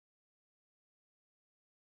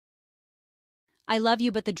I love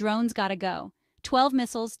you, but the drones gotta go. 12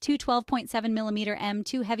 missiles, two 12.7mm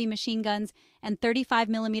M2 heavy machine guns, and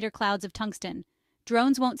 35mm clouds of tungsten.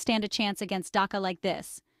 Drones won't stand a chance against Dakka like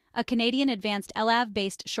this. A Canadian advanced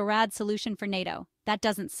LAV-based SHORAD solution for NATO. That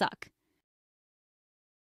doesn't suck.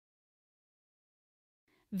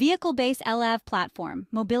 Vehicle-based LAV platform,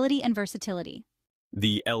 mobility and versatility.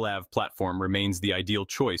 The LAV platform remains the ideal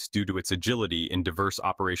choice due to its agility in diverse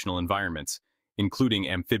operational environments, including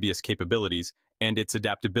amphibious capabilities and its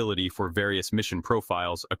adaptability for various mission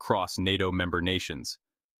profiles across NATO member nations.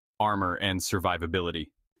 Armor and survivability.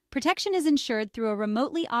 Protection is ensured through a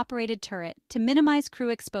remotely operated turret to minimize crew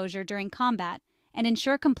exposure during combat and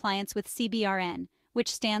ensure compliance with CBRN,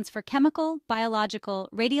 which stands for Chemical, Biological,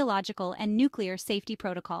 Radiological, and Nuclear Safety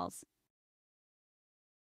Protocols.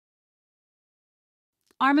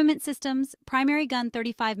 Armament systems, primary gun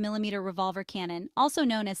 35mm revolver cannon, also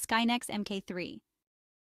known as Skynex Mk3.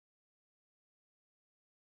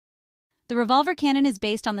 The revolver cannon is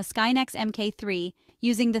based on the Skynex Mk3,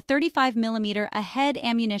 using the 35mm ahead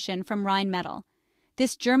ammunition from Rheinmetall.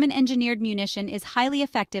 This German-engineered munition is highly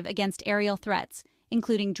effective against aerial threats,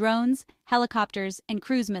 including drones, helicopters, and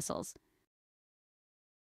cruise missiles.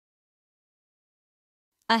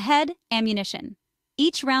 Ahead ammunition.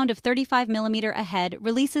 Each round of 35mm ahead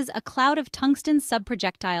releases a cloud of tungsten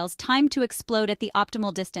subprojectiles timed to explode at the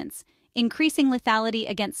optimal distance, increasing lethality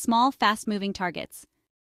against small, fast-moving targets.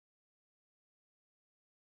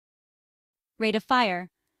 Rate of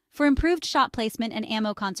fire. For improved shot placement and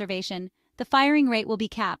ammo conservation, the firing rate will be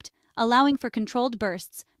capped, allowing for controlled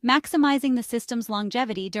bursts, maximizing the system's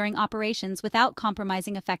longevity during operations without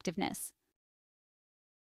compromising effectiveness.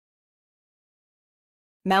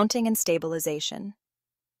 Mounting and stabilization.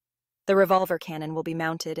 The revolver cannon will be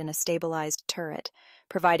mounted in a stabilized turret,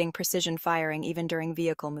 providing precision firing even during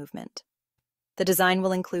vehicle movement. The design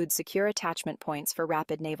will include secure attachment points for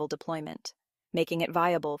rapid naval deployment, making it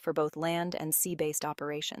viable for both land and sea-based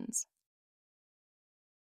operations.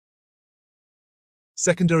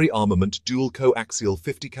 Secondary armament dual coaxial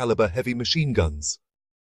 50 caliber heavy machine guns.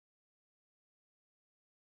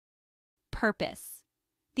 Purpose.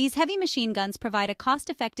 These heavy machine guns provide a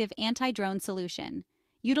cost-effective anti-drone solution.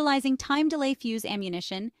 Utilizing time-delay fuse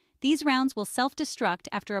ammunition, these rounds will self-destruct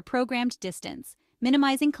after a programmed distance,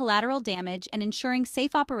 minimizing collateral damage and ensuring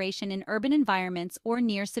safe operation in urban environments or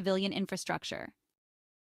near civilian infrastructure.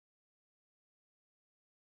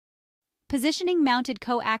 Positioning mounted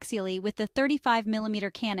coaxially with the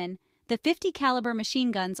 35mm cannon, the 50 caliber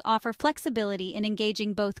machine guns offer flexibility in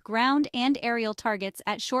engaging both ground and aerial targets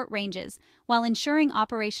at short ranges, while ensuring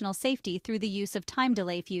operational safety through the use of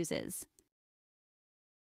time-delay fuses.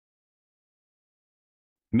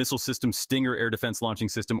 Missile System Stinger Air Defense Launching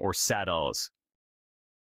System, or SADLs.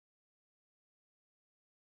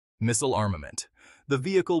 Missile armament. The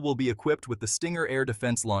vehicle will be equipped with the Stinger Air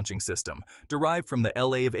Defense Launching System, derived from the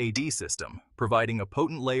LAV-AD system, providing a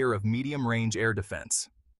potent layer of medium-range air defense.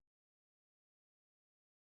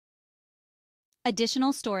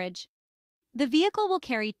 Additional storage. The vehicle will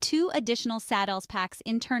carry 2 additional SADLs packs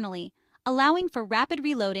internally, allowing for rapid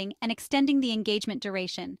reloading and extending the engagement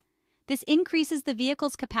duration. This increases the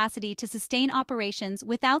vehicle's capacity to sustain operations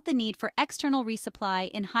without the need for external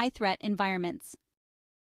resupply in high-threat environments.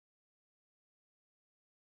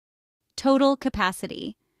 Total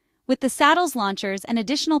capacity. With the saddle's launchers and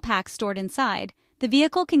additional packs stored inside, the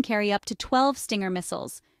vehicle can carry up to 12 Stinger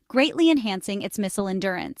missiles, greatly enhancing its missile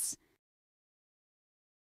endurance.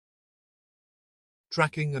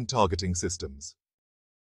 Tracking and targeting systems.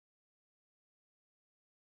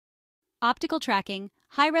 Optical tracking,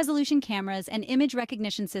 high-resolution cameras, and image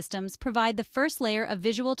recognition systems provide the first layer of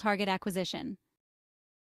visual target acquisition.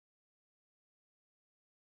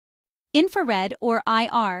 Infrared, or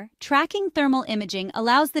IR, tracking thermal imaging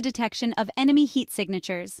allows the detection of enemy heat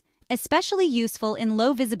signatures, especially useful in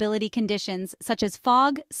low-visibility conditions such as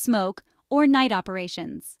fog, smoke, or night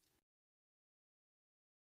operations.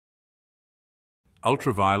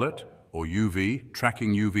 Ultraviolet, or UV,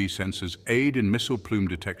 tracking UV sensors aid in missile plume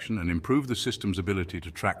detection and improve the system's ability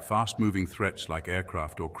to track fast-moving threats like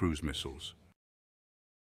aircraft or cruise missiles.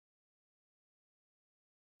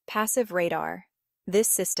 Passive radar. This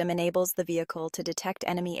system enables the vehicle to detect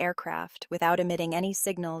enemy aircraft without emitting any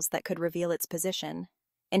signals that could reveal its position,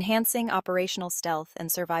 enhancing operational stealth and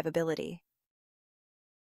survivability.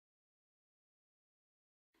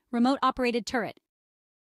 Remote-operated turret.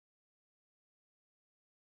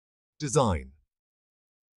 Design.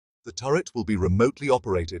 The turret will be remotely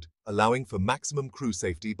operated, allowing for maximum crew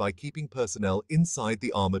safety by keeping personnel inside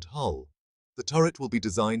the armored hull. The turret will be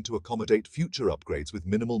designed to accommodate future upgrades with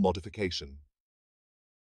minimal modification.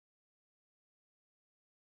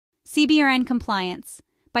 CBRN compliance.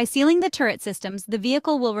 By sealing the turret systems, the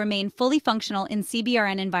vehicle will remain fully functional in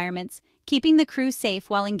CBRN environments, keeping the crew safe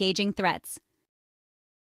while engaging threats.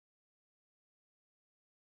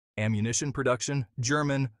 Ammunition production,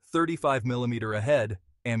 German 35mm ahead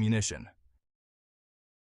ammunition.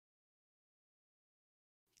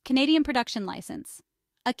 Canadian production license.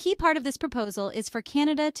 A key part of this proposal is for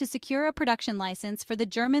Canada to secure a production license for the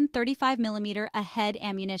German 35mm ahead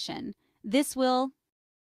ammunition. This will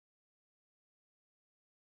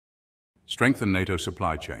Strengthen NATO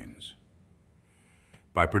supply chains.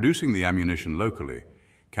 By producing the ammunition locally,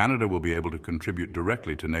 Canada will be able to contribute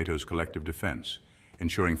directly to NATO's collective defense,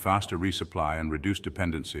 ensuring faster resupply and reduced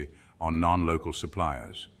dependency on non-local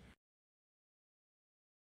suppliers.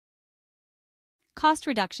 cost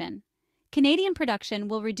reduction. Canadian production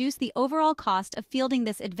will reduce the overall cost of fielding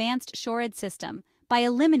this advanced SHORAD system by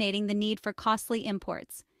eliminating the need for costly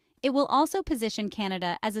imports. It will also position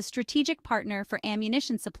Canada as a strategic partner for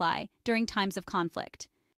ammunition supply during times of conflict.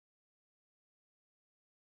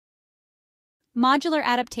 Modular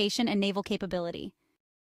adaptation and naval capability.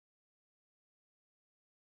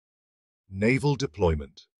 Naval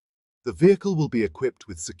deployment. The vehicle will be equipped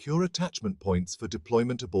with secure attachment points for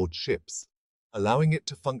deployment aboard ships, allowing it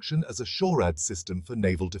to function as a SHORAD system for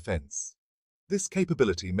naval defense. This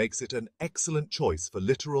capability makes it an excellent choice for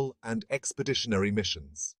littoral and expeditionary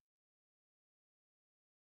missions.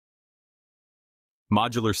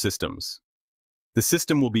 Modular systems. The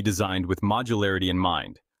system will be designed with modularity in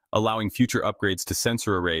mind, allowing future upgrades to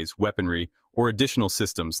sensor arrays, weaponry, or additional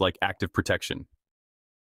systems like active protection.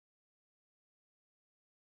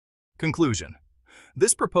 Conclusion.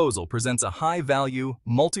 This proposal presents a high-value,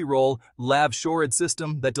 multi-role, LAV SHORAD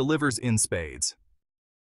system that delivers in spades.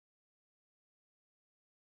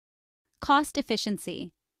 Cost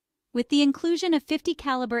efficiency. With the inclusion of 50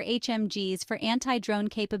 caliber HMGs for anti-drone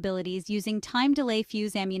capabilities using time delay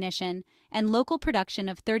fuse ammunition and local production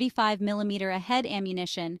of 35mm ahead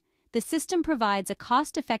ammunition, the system provides a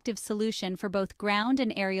cost-effective solution for both ground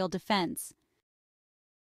and aerial defense.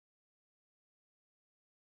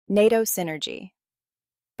 NATO synergy.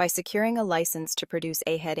 By securing a license to produce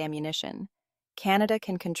AHEAD ammunition, Canada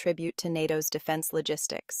can contribute to NATO's defense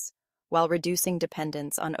logistics while reducing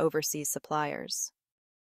dependence on overseas suppliers.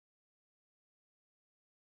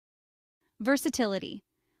 Versatility.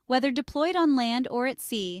 Whether deployed on land or at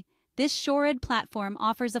sea, this SHORAD platform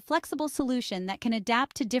offers a flexible solution that can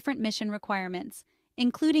adapt to different mission requirements,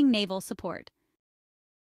 including naval support.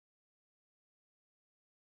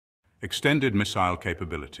 Extended missile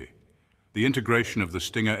capability. The integration of the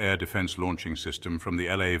Stinger air defense launching system from the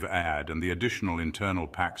LAV-AD and the additional internal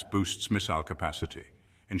packs boosts missile capacity,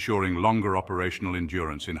 ensuring longer operational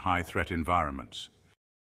endurance in high-threat environments.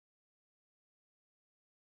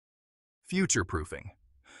 Future-proofing.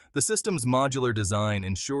 The system's modular design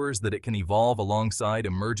ensures that it can evolve alongside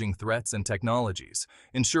emerging threats and technologies,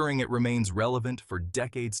 ensuring it remains relevant for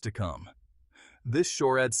decades to come. This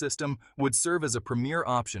SHORAD system would serve as a premier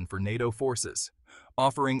option for NATO forces,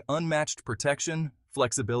 offering unmatched protection,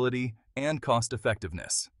 flexibility, and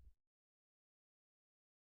cost-effectiveness.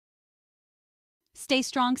 Stay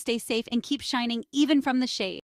strong, stay safe, and keep shining even from the shade.